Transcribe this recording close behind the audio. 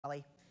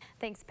Holly.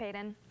 Thanks,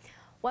 Peyton.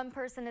 One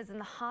person is in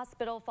the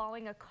hospital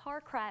following a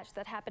car crash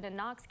that happened in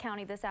Knox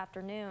County this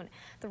afternoon.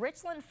 The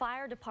Richland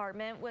Fire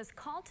Department was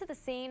called to the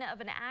scene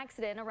of an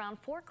accident around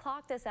 4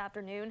 o'clock this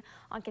afternoon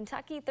on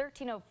Kentucky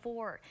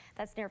 1304.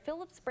 That's near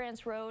Phillips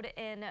Branch Road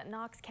in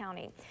Knox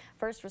County.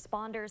 First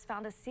responders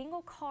found a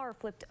single car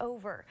flipped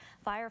over.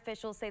 Fire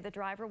officials say the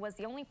driver was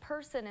the only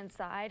person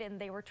inside and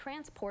they were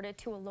transported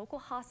to a local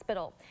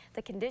hospital.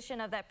 The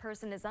condition of that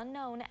person is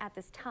unknown at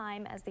this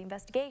time as the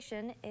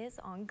investigation is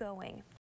ongoing.